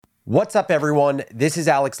What's up, everyone? This is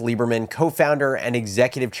Alex Lieberman, co-founder and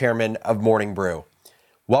executive chairman of Morning Brew.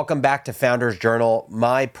 Welcome back to Founders Journal,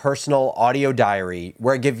 my personal audio diary,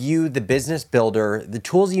 where I give you, the business builder, the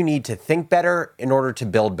tools you need to think better in order to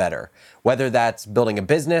build better, whether that's building a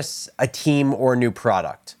business, a team, or a new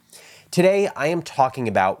product. Today, I am talking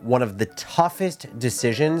about one of the toughest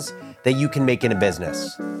decisions that you can make in a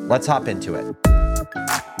business. Let's hop into it.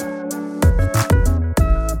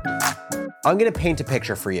 I'm going to paint a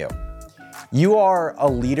picture for you. You are a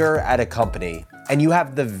leader at a company, and you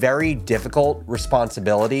have the very difficult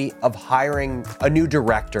responsibility of hiring a new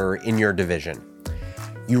director in your division.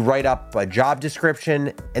 You write up a job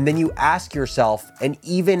description, and then you ask yourself an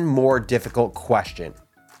even more difficult question: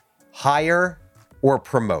 hire or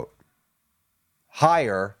promote?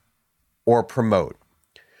 Hire or promote?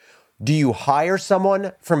 Do you hire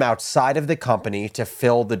someone from outside of the company to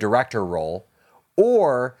fill the director role,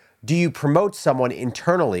 or do you promote someone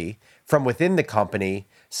internally from within the company,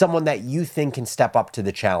 someone that you think can step up to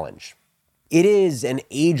the challenge? It is an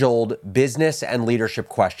age-old business and leadership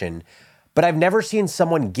question, but I've never seen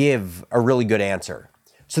someone give a really good answer.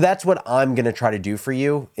 So that's what I'm going to try to do for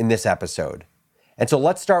you in this episode. And so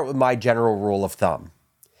let's start with my general rule of thumb.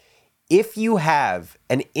 If you have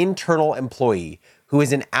an internal employee who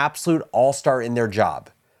is an absolute all-star in their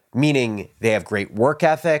job, meaning they have great work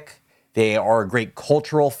ethic, they are a great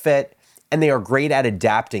cultural fit, and they are great at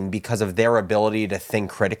adapting because of their ability to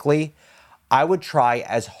think critically, I would try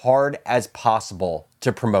as hard as possible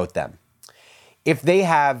to promote them. If they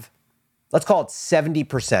have, let's call it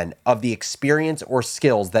 70% of the experience or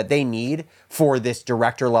skills that they need for this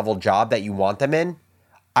director level job that you want them in,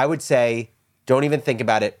 I would say, don't even think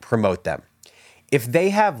about it, promote them. If they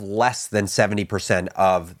have less than 70%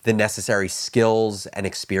 of the necessary skills and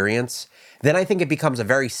experience, then I think it becomes a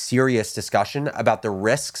very serious discussion about the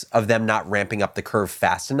risks of them not ramping up the curve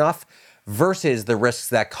fast enough versus the risks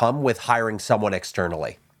that come with hiring someone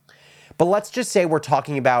externally. But let's just say we're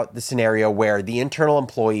talking about the scenario where the internal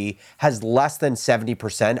employee has less than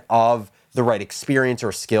 70% of the right experience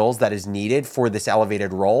or skills that is needed for this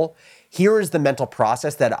elevated role. Here is the mental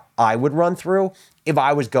process that I would run through if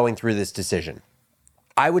I was going through this decision.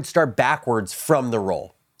 I would start backwards from the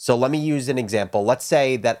role. So let me use an example. Let's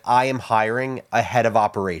say that I am hiring a head of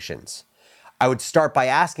operations. I would start by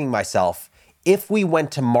asking myself, if we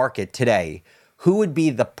went to market today, who would be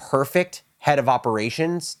the perfect head of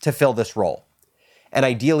operations to fill this role? And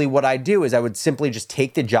ideally, what I'd do is I would simply just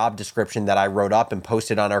take the job description that I wrote up and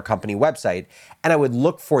posted on our company website, and I would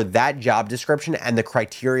look for that job description and the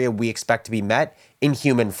criteria we expect to be met in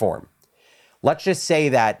human form. Let's just say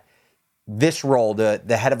that this role,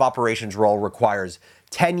 the head of operations role, requires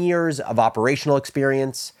 10 years of operational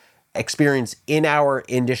experience in our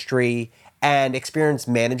industry, and experience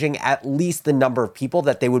managing at least the number of people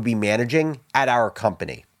that they would be managing at our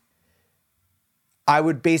company. I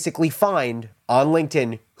would basically find on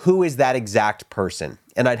LinkedIn who is that exact person,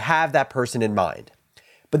 and I'd have that person in mind.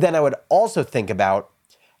 But then I would also think about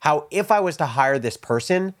how, if I was to hire this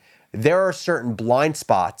person, there are certain blind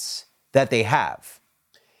spots that they have.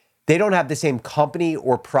 They don't have the same company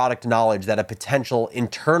or product knowledge that a potential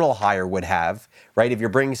internal hire would have, right? If you're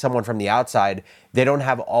bringing someone from the outside, they don't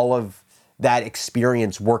have all of that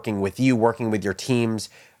experience working with you, working with your teams,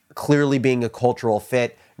 clearly being a cultural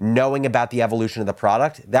fit, knowing about the evolution of the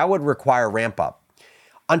product. That would require ramp up.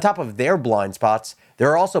 On top of their blind spots, there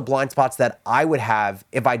are also blind spots that I would have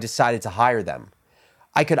if I decided to hire them.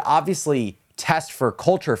 I could obviously test for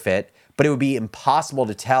culture fit, but it would be impossible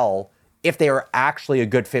to tell if they are actually a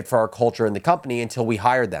good fit for our culture in the company until we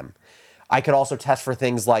hire them. I could also test for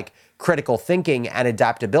things like critical thinking and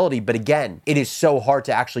adaptability, but again, it is so hard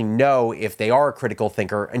to actually know if they are a critical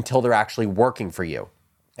thinker until they're actually working for you.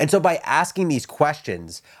 And so by asking these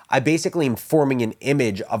questions, I basically am forming an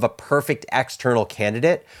image of a perfect external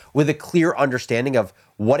candidate with a clear understanding of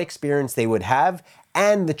what experience they would have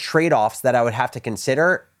and the trade-offs that I would have to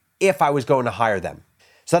consider if I was going to hire them.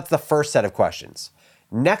 So that's the first set of questions.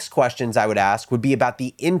 Next questions I would ask would be about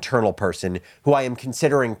the internal person who I am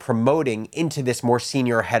considering promoting into this more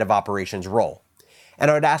senior head of operations role.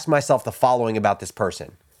 And I would ask myself the following about this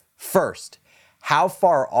person. First, how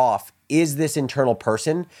far off is this internal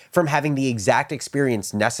person from having the exact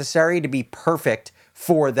experience necessary to be perfect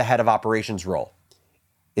for the head of operations role?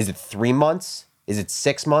 Is it 3 months? Is it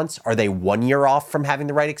 6 months? Are they 1 year off from having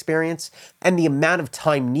the right experience? And the amount of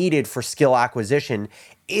time needed for skill acquisition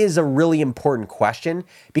is a really important question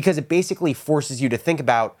because it basically forces you to think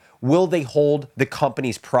about, will they hold the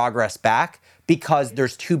company's progress back because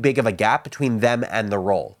there's too big of a gap between them and the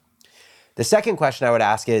role? The second question I would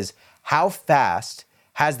ask is, how fast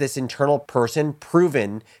has this internal person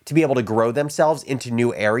proven to be able to grow themselves into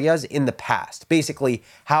new areas in the past? Basically,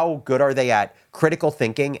 how good are they at critical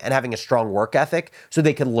thinking and having a strong work ethic so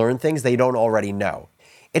they can learn things they don't already know?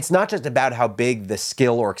 It's not just about how big the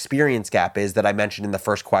skill or experience gap is that I mentioned in the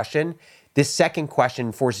first question. This second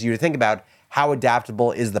question forces you to think about how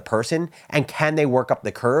adaptable is the person and can they work up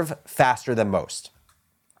the curve faster than most?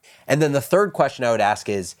 And then the third question I would ask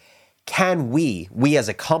is, can we as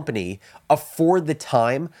a company, afford the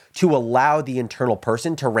time to allow the internal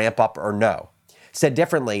person to ramp up or no? Said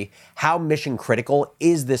differently, how mission critical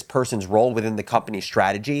is this person's role within the company's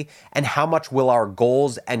strategy, and how much will our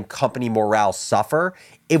goals and company morale suffer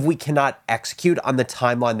if we cannot execute on the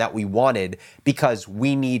timeline that we wanted because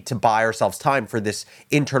we need to buy ourselves time for this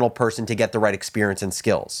internal person to get the right experience and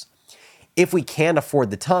skills? If we can't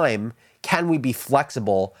afford the time, can we be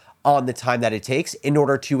flexible on the time that it takes in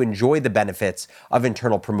order to enjoy the benefits of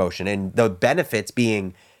internal promotion? And the benefits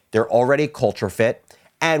being they're already a culture fit,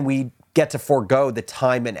 and we get to forego the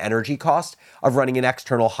time and energy cost of running an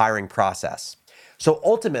external hiring process. So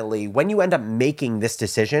ultimately, when you end up making this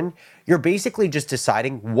decision, you're basically just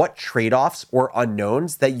deciding what trade-offs or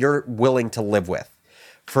unknowns that you're willing to live with.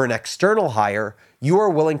 For an external hire, you are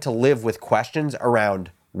willing to live with questions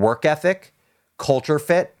around work ethic, culture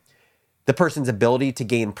fit, the person's ability to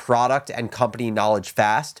gain product and company knowledge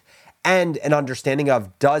fast, and an understanding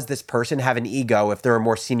of, does this person have an ego if they're a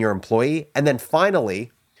more senior employee? And then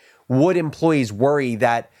finally, would employees worry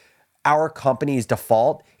that our company's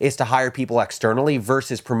default is to hire people externally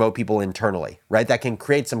versus promote people internally, right? That can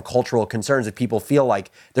create some cultural concerns if people feel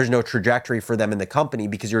like there's no trajectory for them in the company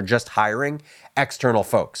because you're just hiring external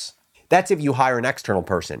folks. That's if you hire an external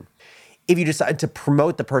person. If you decide to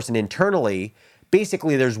promote the person internally,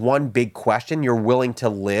 basically there's one big question you're willing to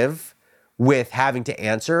live with having to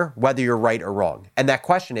answer, whether you're right or wrong. And that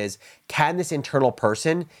question is, can this internal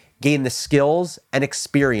person gain the skills and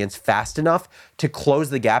experience fast enough to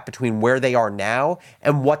close the gap between where they are now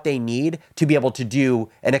and what they need to be able to do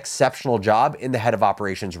an exceptional job in the head of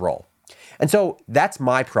operations role? And so that's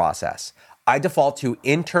my process. I default to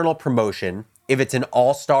internal promotion if it's an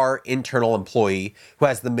all-star internal employee who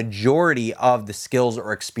has the majority of the skills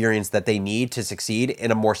or experience that they need to succeed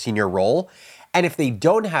in a more senior role. And if they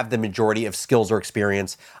don't have the majority of skills or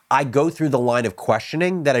experience, I go through the line of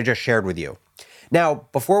questioning that I just shared with you. Now,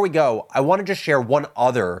 before we go, I want to just share one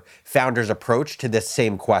other founder's approach to this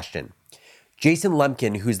same question. Jason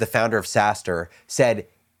Lemkin, who's the founder of SaaStr, said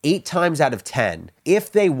 8 times out of 10,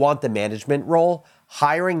 if they want the management role,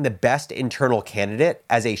 hiring the best internal candidate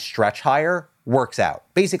as a stretch hire works out.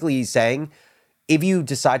 Basically, he's saying, if you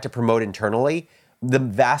decide to promote internally, the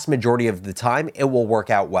vast majority of the time, it will work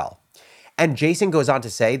out well. And Jason goes on to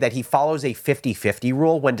say that he follows a 50-50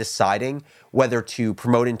 rule when deciding whether to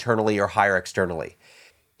promote internally or hire externally.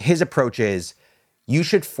 His approach is, you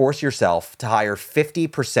should force yourself to hire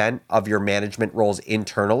 50% of your management roles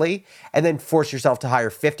internally, and then force yourself to hire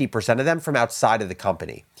 50% of them from outside of the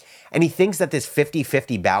company. And he thinks that this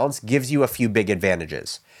 50-50 balance gives you a few big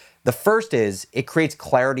advantages. The first is it creates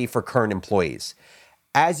clarity for current employees.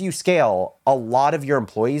 As you scale, a lot of your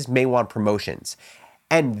employees may want promotions.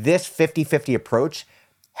 And this 50-50 approach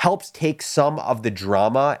helps take some of the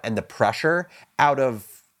drama and the pressure out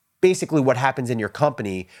of basically what happens in your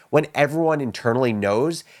company when everyone internally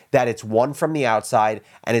knows that it's one from the outside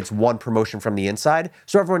and it's one promotion from the inside.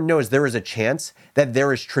 So everyone knows there is a chance that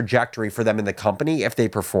there is trajectory for them in the company if they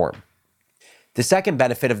perform. The second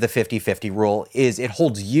benefit of the 50-50 rule is it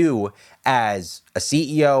holds you as a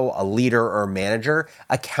CEO, a leader, or a manager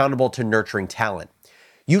accountable to nurturing talent.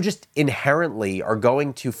 You just inherently are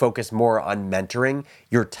going to focus more on mentoring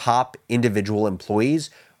your top individual employees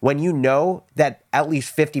when you know that at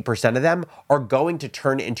least 50% of them are going to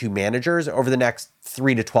turn into managers over the next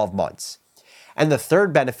 3 to 12 months. And the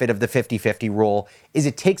third benefit of the 50-50 rule is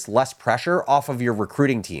it takes less pressure off of your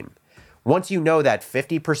recruiting team. Once you know that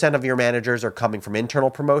 50% of your managers are coming from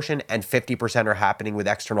internal promotion and 50% are happening with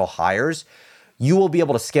external hires, you will be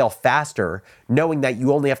able to scale faster knowing that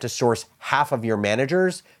you only have to source half of your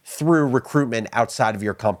managers through recruitment outside of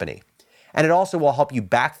your company. And it also will help you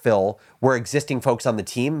backfill where existing folks on the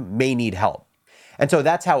team may need help. And so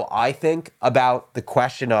that's how I think about the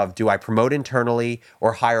question of, do I promote internally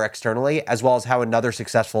or hire externally, as well as how another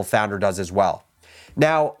successful founder does as well.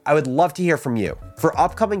 Now, I would love to hear from you. For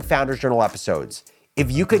upcoming Founders Journal episodes, if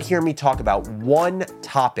you could hear me talk about one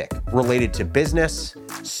topic related to business,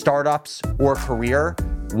 startups, or career,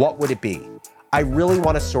 what would it be? I really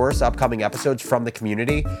want to source upcoming episodes from the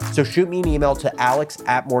community, so shoot me an email to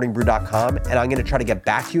alex@morningbrew.com, and I'm going to try to get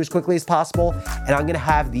back to you as quickly as possible, and I'm going to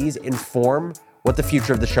have these inform what the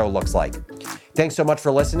future of the show looks like. Thanks so much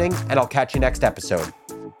for listening, and I'll catch you next episode.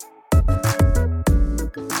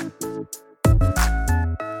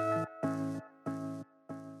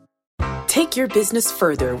 Take your business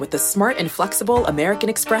further with the smart and flexible American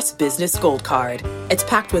Express Business Gold Card. It's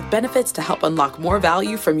packed with benefits to help unlock more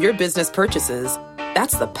value from your business purchases.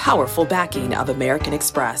 That's the powerful backing of American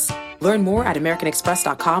Express. Learn more at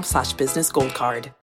americanexpress.com/businessgoldcard.